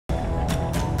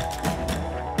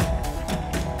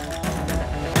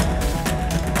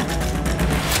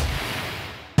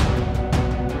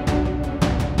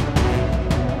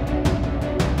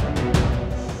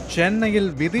சென்னையில்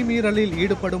விதிமீறலில்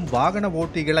ஈடுபடும் வாகன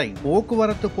ஓட்டிகளை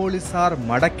போக்குவரத்து போலீசார்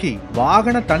மடக்கி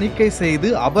வாகன தணிக்கை செய்து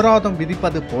அபராதம்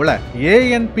விதிப்பது போல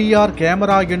ANPR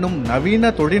கேமரா என்னும்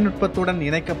நவீன தொழில்நுட்பத்துடன்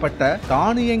இணைக்கப்பட்ட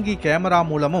தானியங்கி கேமரா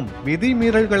மூலமும்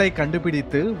விதிமீறல்களை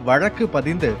கண்டுபிடித்து வழக்கு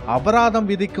பதிந்து அபராதம்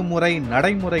விதிக்கும் முறை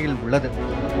நடைமுறையில் உள்ளது.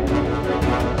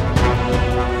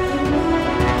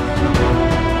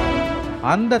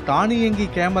 அந்த தானியங்கி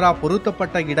கேமரா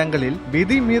பொருத்தப்பட்ட இடங்களில்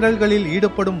விதிமீறல்களில்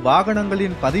ஈடுபடும்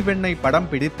வாகனங்களின் பதிவெண்ணை படம்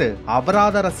பிடித்து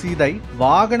அபராத ரசீதை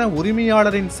வாகன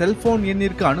உரிமையாளரின் செல்போன்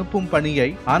எண்ணிற்கு அனுப்பும் பணியை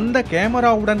அந்த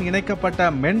கேமராவுடன்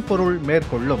இணைக்கப்பட்ட மென்பொருள்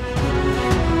மேற்கொள்ளும்.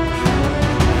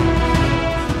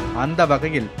 அந்த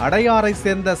வகையில் அடையாரை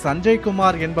சேர்ந்த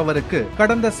சஞ்சய்குமார் என்பவருக்கு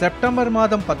கடந்த செப்டம்பர்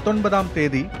மாதம் 19ஆம்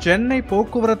தேதி சென்னை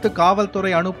போக்குவரத்து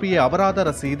காவல்துறை அனுப்பிய அபராத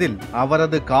ரசீதில்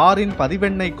அவரது காரின்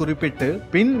பதிவெண்ணை குறிப்பிட்டு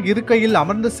பின் இருக்கையில்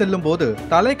அமர்ந்து செல்லும் போது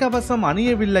தலைக்கவசம்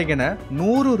அணியவில்லை என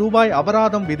 100 ரூபாய்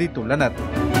அபராதம் விதித்துள்ளனர்.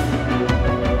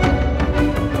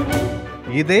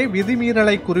 இதே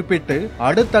விதிமீறலை குறிப்பிட்டு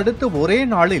அடுத்தடுத்து ஒரே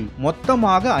நாளில்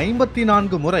மொத்தமாக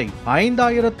 54 முறை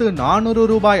 5400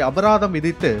 ரூபாய் அபராதம்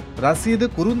விதித்து ரசீது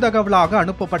குறுந்தகவலாக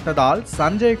அனுப்பப்பட்டதால்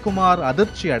சஞ்சய்குமார்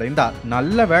அதிர்ச்சி அடைந்தார்.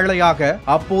 நல்ல வேளையாக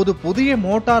அப்போது புதிய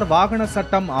மோட்டார் வாகன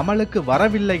சட்டம் அமலுக்கு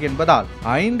வரவில்லை என்பதால்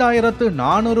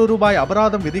 5400 ரூபாய்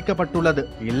அபராதம் விதிக்கப்பட்டுள்ளது.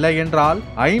 இல்லை என்றால்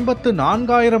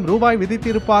 54,000 ரூபாய்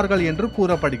விதித்திருப்பார்கள் என்று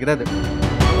கூறப்படுகிறது.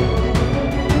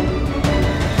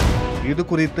 இது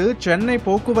குறித்து சென்னை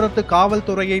போக்குவரத்து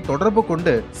காவல்துறையை தொடர்பு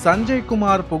கொண்டு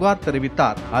சஞ்சய்குமார் புகார்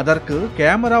தெரிவித்தார். அதற்கு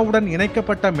கேமராவுடன்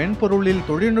இணைக்கப்பட்ட மென்பொருளில்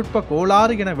தொழில்நுட்ப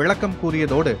கோளாறு என விளக்கம்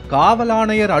கூறியதோடு காவல்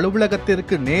ஆணையர்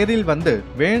அலுவலகத்திற்கு நேரில் வந்து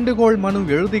வேண்டுகோள் மனு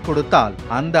எழுதி கொடுத்தால்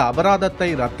அந்த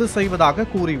அபராதத்தை ரத்து செய்வதாக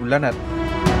கூறியுள்ளனர்.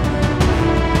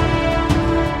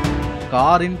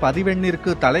 காரின்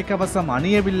பதிவெண்ணிற்கு தலைக்கவசம்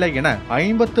அணியவில்லை என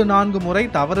 54 முறை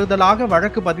தவறுதலாக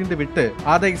வழக்கு பதிந்துவிட்டு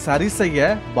அதை சரி செய்ய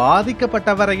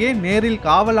பாதிக்கப்பட்டவரையே நேரில்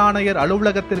காவல் ஆணையர்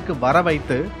அலுவலகத்திற்கு வர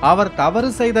வைத்து அவர்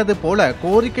தவறு செய்தது போல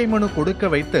கோரிக்கை மனு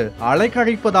கொடுக்க வைத்து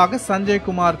அலைக்கழிப்பதாக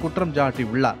சஞ்சய்குமார் குற்றம்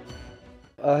சாட்டியுள்ளார்.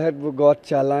 I had got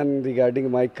challan regarding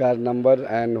my car number,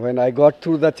 and when I got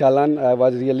through the challan, I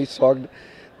was really shocked.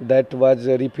 That was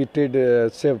repeated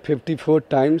 54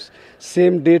 times,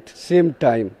 same date, same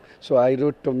time. So I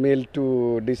wrote a mail to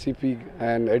DCP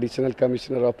and Additional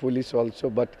Commissioner of Police also,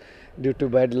 but due to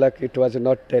bad luck, it was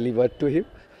not delivered to him.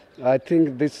 I think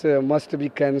this must be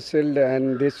cancelled,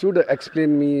 and they should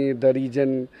explain me the reason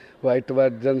why it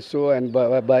was done so, and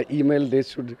by email they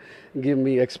should give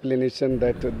me explanation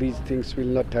that these things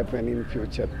will not happen in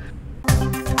future.